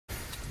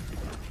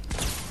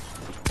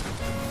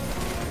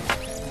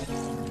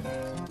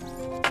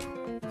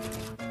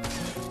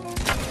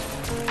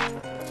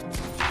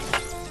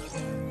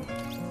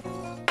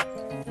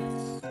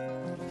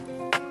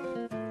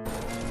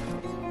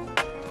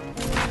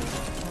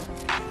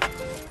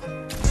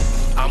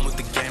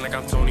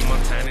like I'm Tony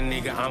Montana,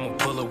 nigga. I'ma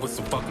pull up with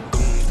some fucking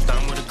goons.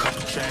 I'm with a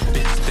couple trap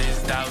bitches,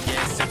 this out,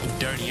 yeah, sipping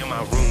dirty in my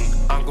room.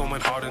 I'm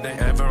going harder than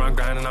ever, I'm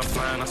grinding, I'm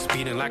flying, I'm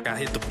speeding like I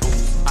hit the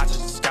booth. I touch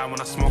the sky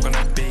when I smoke on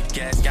that big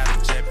gas, got a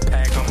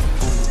jetpack, I'm a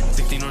fool.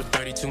 16 or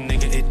 32,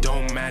 nigga, it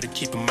don't matter,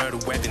 keep a murder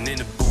weapon in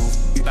the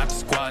booth. We bout to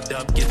squad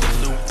up, get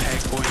the loot pack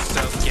for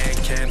yourself, gang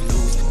can't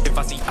lose. If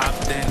I see op,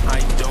 then I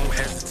don't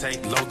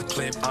hesitate, load the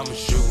clip, I'ma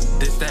shoot.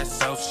 This that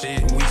self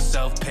shit, we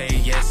self-pay,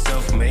 yeah,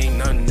 self-made,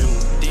 nothing new.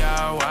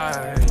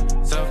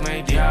 DIY,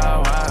 self-made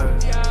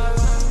DIY,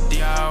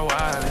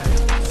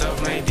 DIY,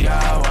 self-made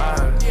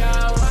DIY,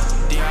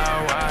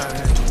 DIY,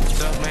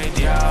 self-made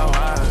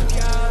DIY,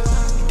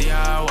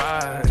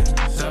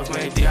 DIY,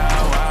 self-made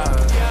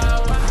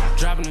DIY.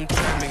 Drop a new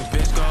track, make a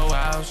bitch go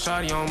out.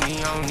 Shawty on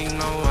me, I don't need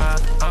no why.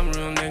 I'm a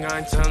real nigga, I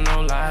ain't tellin'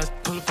 no lies.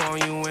 Pull up on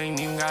you, ain't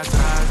even got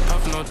ties.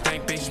 Puffin' no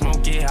think, bitch,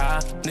 smoke, get high.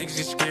 Niggas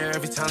get scared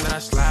every time that I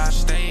slide.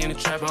 Stay in the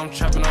trap, I'm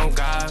trappin' on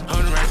God.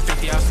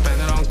 150, I'll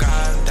spend it on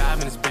God. Dive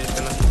in this bitch,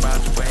 then I slip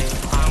out the way.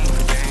 I'm with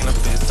the gang,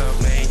 I've been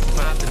self-made.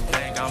 Run out to the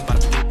bank, I'm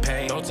about to get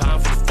paid. No time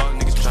for the fuck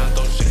niggas tryna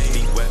throw shade.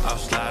 Feet wet, I'll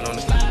slide on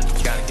the